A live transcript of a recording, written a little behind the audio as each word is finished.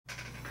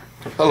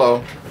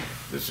Hello,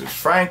 this is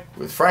Frank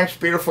with Frank's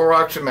Beautiful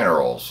Rocks and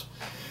Minerals.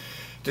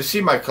 To see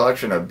my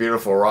collection of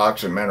beautiful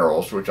rocks and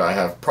minerals, which I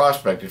have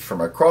prospected from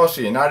across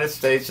the United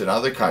States and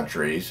other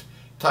countries,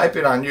 type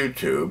it on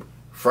YouTube,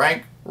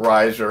 Frank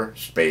Reiser,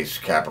 space,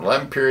 capital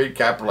M period,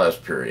 capital S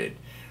period.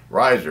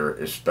 Reiser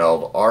is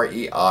spelled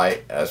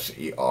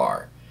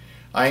R-E-I-S-E-R.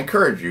 I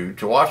encourage you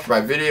to watch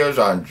my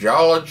videos on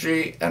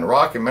geology and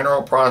rock and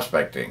mineral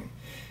prospecting,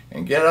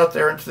 and get out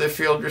there into the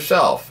field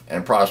yourself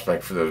and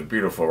prospect for those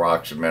beautiful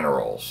rocks and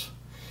minerals.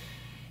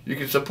 You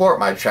can support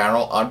my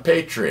channel on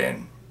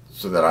Patreon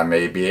so that I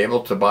may be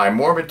able to buy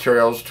more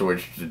materials to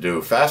which to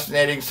do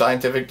fascinating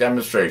scientific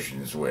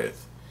demonstrations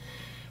with.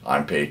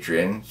 On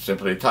Patreon,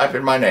 simply type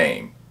in my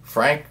name,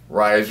 Frank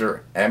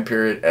Reiser, M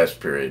period, S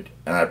period,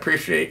 and I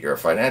appreciate your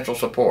financial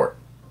support.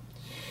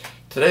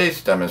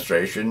 Today's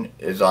demonstration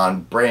is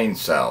on brain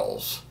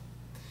cells.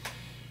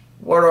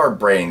 What are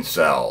brain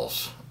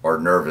cells? Or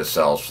nervous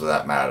cells for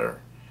that matter?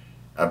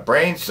 A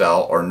brain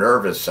cell or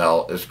nervous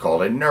cell is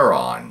called a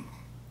neuron.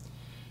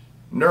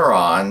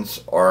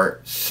 Neurons are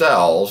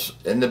cells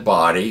in the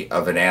body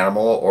of an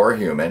animal or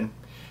human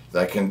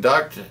that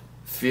conduct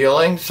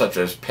feelings such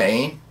as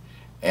pain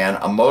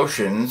and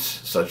emotions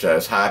such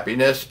as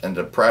happiness and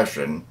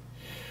depression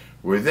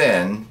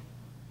within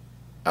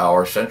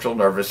our central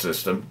nervous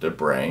system, the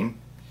brain,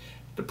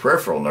 the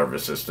peripheral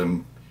nervous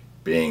system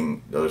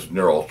being those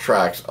neural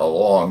tracts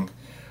along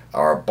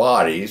our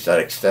bodies that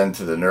extend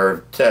to the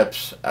nerve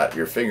tips at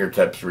your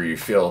fingertips where you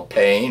feel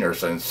pain or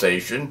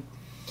sensation.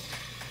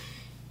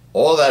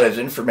 All that is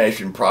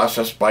information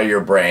processed by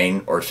your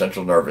brain or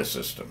central nervous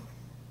system.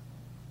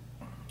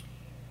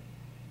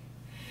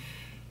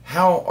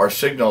 How are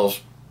signals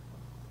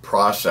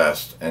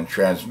processed and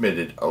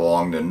transmitted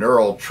along the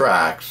neural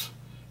tracts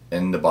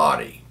in the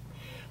body?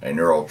 A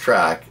neural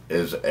tract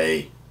is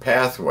a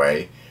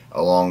pathway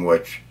along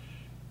which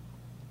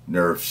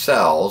nerve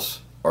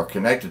cells are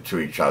connected to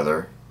each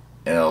other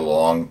in a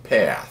long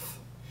path.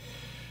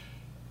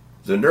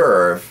 The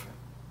nerve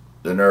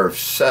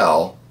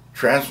cell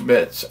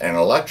transmits an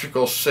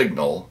electrical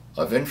signal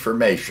of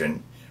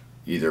information,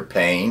 either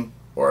pain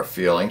or a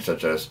feeling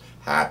such as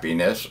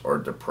happiness or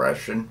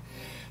depression,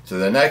 to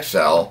the next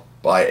cell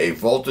by a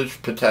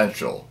voltage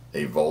potential,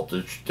 a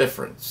voltage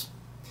difference.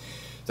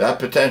 That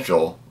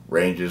potential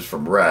ranges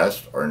from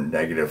rest, or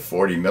negative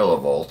 40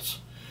 millivolts,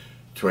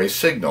 to a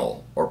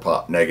signal, or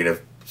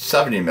negative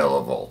 70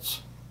 millivolts,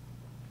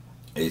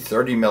 a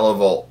 30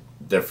 millivolt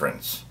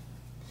difference.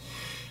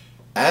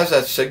 As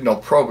that signal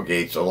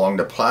propagates along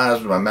the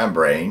plasma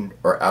membrane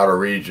or outer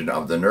region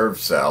of the nerve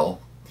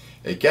cell,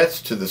 it gets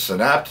to the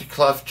synaptic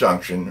cleft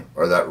junction,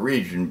 or that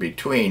region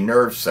between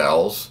nerve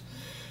cells,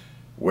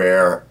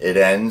 where it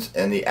ends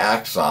in the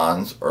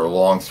axons or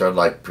long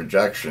thread-like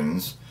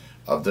projections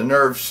of the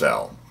nerve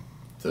cell,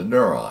 the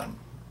neuron.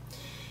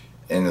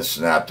 In the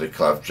synaptic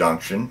cleft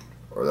junction,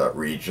 or that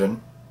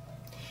region,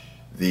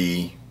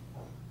 the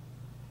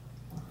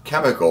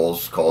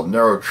chemicals called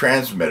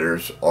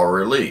neurotransmitters are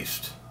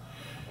released.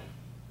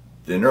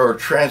 The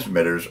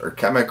neurotransmitters are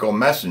chemical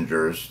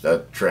messengers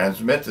that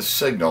transmit the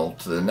signal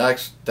to the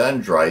next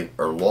dendrite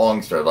or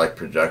long thread-like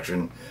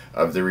projection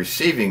of the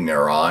receiving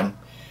neuron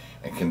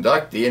and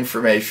conduct the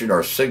information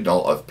or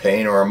signal of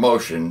pain or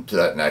emotion to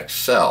that next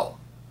cell.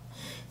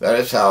 That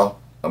is how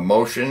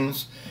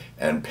emotions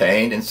and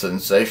pain and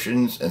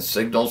sensations and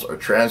signals are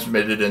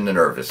transmitted in the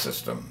nervous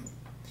system.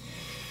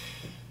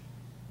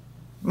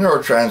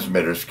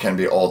 Neurotransmitters can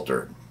be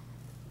altered.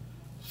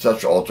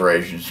 Such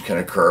alterations can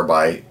occur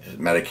by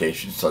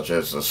medications such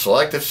as the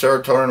selective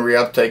serotonin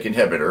reuptake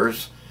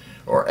inhibitors,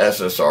 or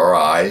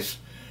SSRIs,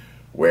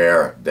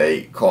 where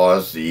they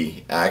cause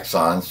the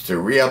axons to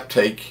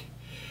reuptake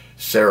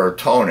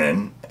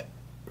serotonin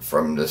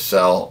from the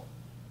cell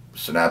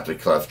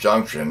synaptic cleft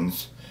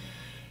junctions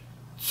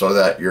so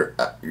that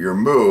your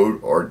mood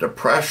or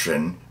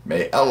depression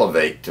may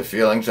elevate to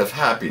feelings of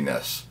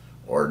happiness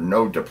or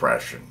no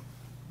depression.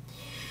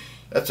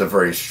 That's a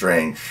very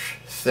strange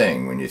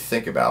thing when you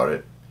think about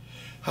it.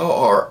 How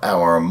are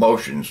our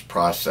emotions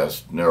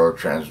processed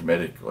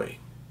neurotransmittically?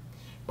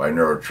 By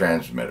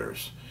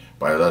neurotransmitters,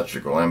 by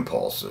electrical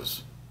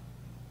impulses.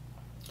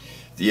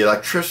 The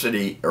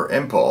electricity or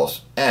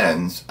impulse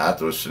ends at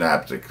those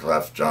synaptic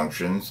cleft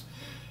junctions,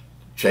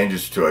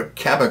 changes to a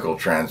chemical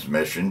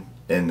transmission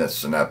in the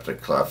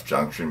synaptic cleft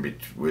junction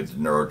with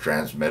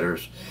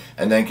neurotransmitters,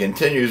 and then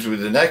continues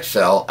with the next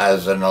cell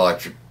as an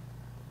electric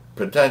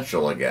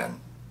potential again.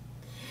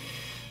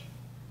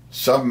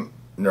 Some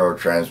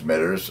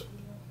neurotransmitters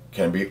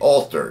can be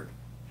altered.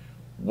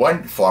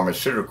 One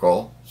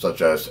pharmaceutical,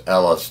 such as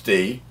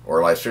LSD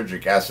or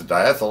lysergic acid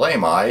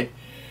diethylamide,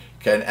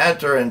 can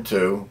enter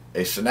into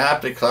a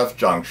synaptic cleft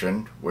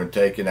junction when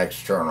taken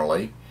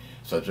externally,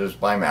 such as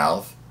by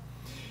mouth,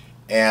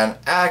 and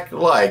act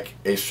like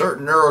a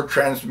certain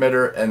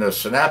neurotransmitter in the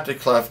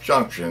synaptic cleft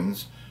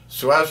junctions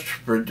so as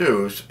to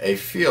produce a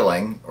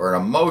feeling or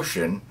an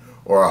emotion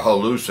or a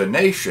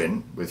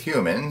hallucination with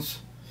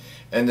humans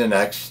in the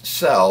next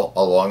cell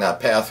along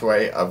that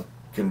pathway of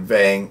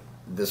conveying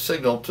the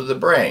signal to the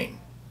brain.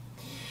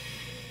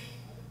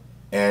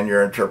 and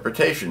your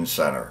interpretation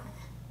center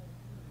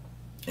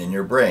in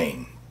your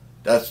brain.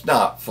 That's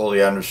not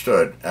fully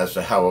understood as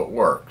to how it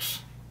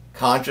works.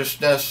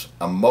 Consciousness,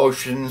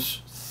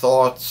 emotions,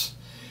 thoughts,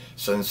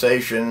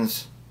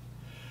 sensations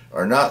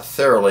are not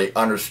thoroughly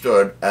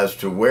understood as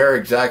to where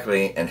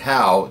exactly and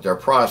how they're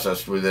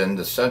processed within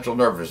the central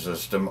nervous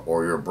system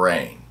or your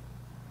brain.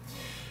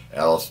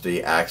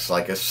 LSD acts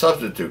like a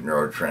substitute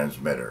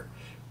neurotransmitter.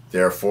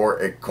 Therefore,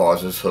 it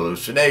causes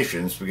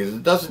hallucinations because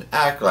it doesn't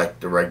act like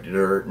the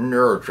regular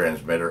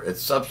neurotransmitter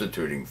it's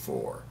substituting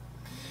for.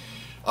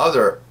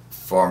 Other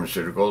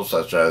pharmaceuticals,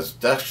 such as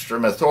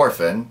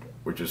dextromethorphan,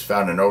 which is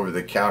found in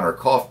over-the-counter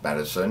cough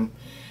medicine,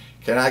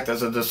 can act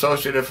as a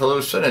dissociative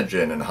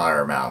hallucinogen in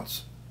higher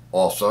amounts,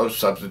 also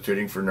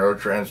substituting for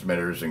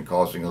neurotransmitters and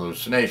causing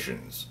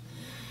hallucinations.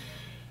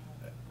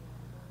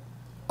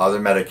 Other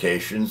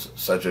medications,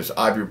 such as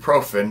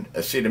ibuprofen,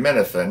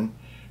 acetaminophen,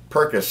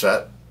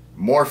 Percocet,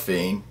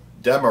 morphine,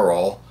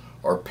 Demerol,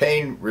 or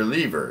pain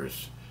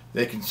relievers,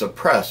 they can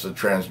suppress the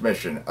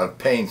transmission of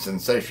pain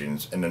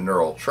sensations in the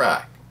neural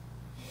tract.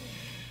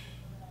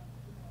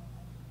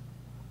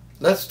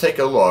 Let's take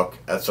a look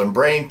at some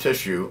brain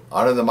tissue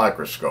under the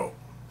microscope.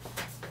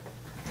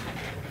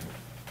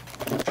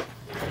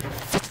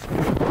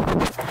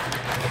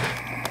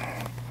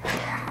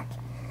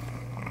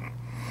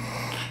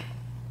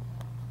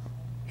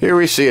 Here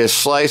we see a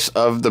slice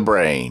of the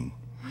brain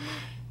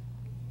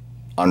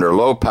under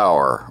low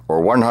power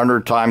or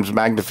 100 times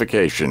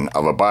magnification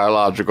of a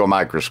biological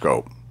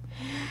microscope.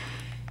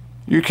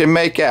 You can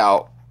make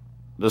out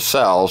the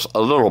cells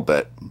a little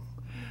bit,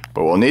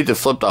 but we'll need to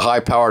flip to high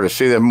power to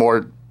see them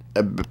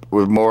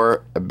with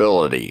more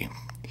ability.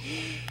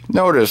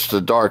 Notice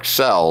the dark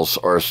cells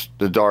or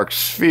the dark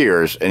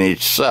spheres in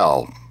each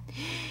cell.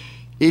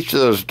 Each of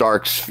those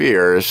dark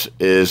spheres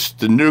is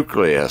the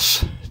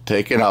nucleus,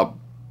 taken up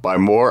by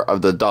more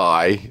of the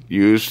dye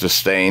used to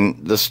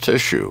stain this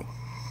tissue.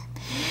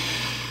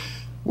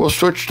 We'll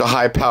switch to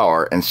high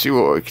power and see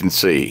what we can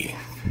see.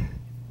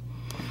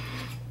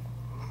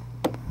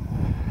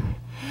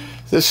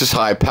 This is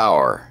high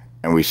power,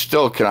 and we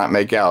still cannot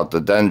make out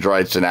the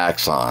dendrites and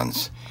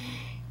axons.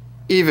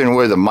 Even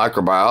with a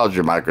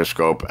microbiology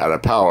microscope at a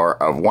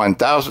power of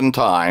 1,000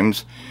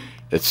 times,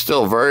 it's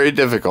still very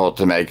difficult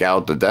to make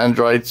out the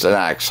dendrites and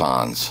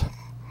axons.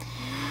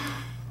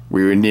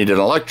 We would need an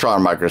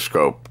electron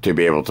microscope to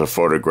be able to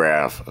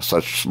photograph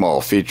such small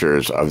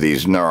features of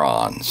these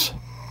neurons.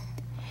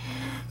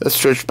 Let's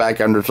switch back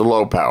under to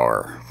low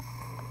power.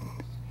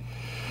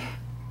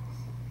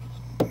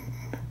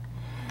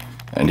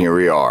 And here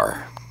we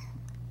are.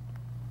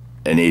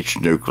 In each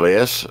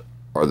nucleus,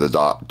 or the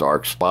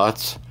dark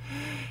spots,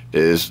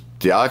 is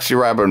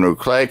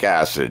deoxyribonucleic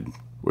acid,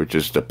 which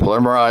is the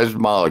polymerized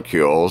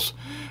molecules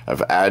of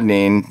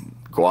adenine,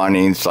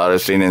 guanine,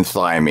 cytosine, and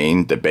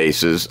thymine, the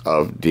bases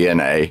of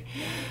DNA,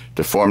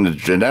 to form the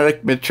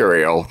genetic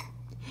material,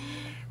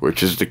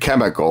 which is the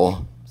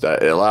chemical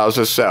that allows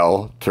a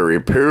cell to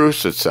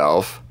reproduce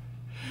itself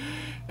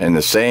in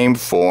the same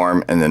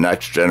form in the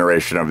next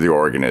generation of the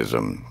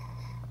organism.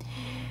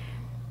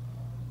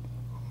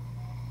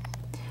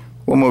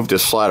 We'll move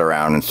this slide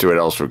around and see what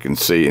else we can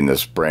see in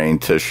this brain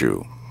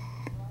tissue.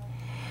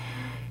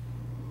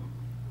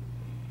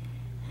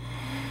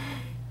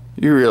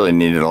 You really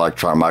need an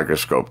electron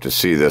microscope to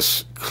see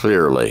this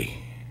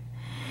clearly.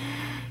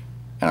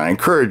 And I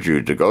encourage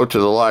you to go to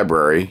the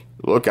library,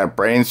 look at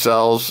brain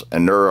cells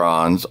and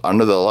neurons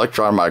under the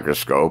electron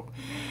microscope,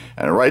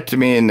 and write to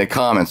me in the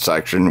comment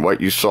section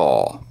what you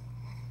saw.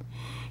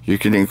 You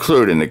can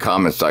include in the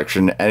comment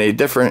section any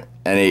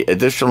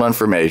additional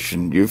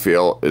information you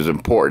feel is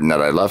important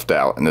that I left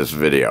out in this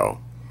video.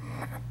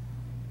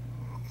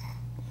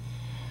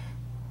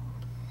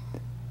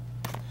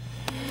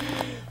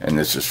 And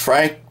this is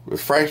Frank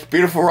with Frank's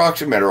Beautiful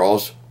Rocks and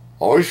Minerals,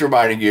 always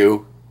reminding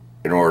you,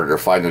 in order to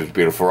find those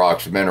beautiful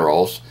rocks and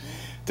minerals,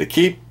 to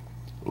keep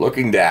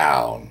looking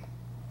down.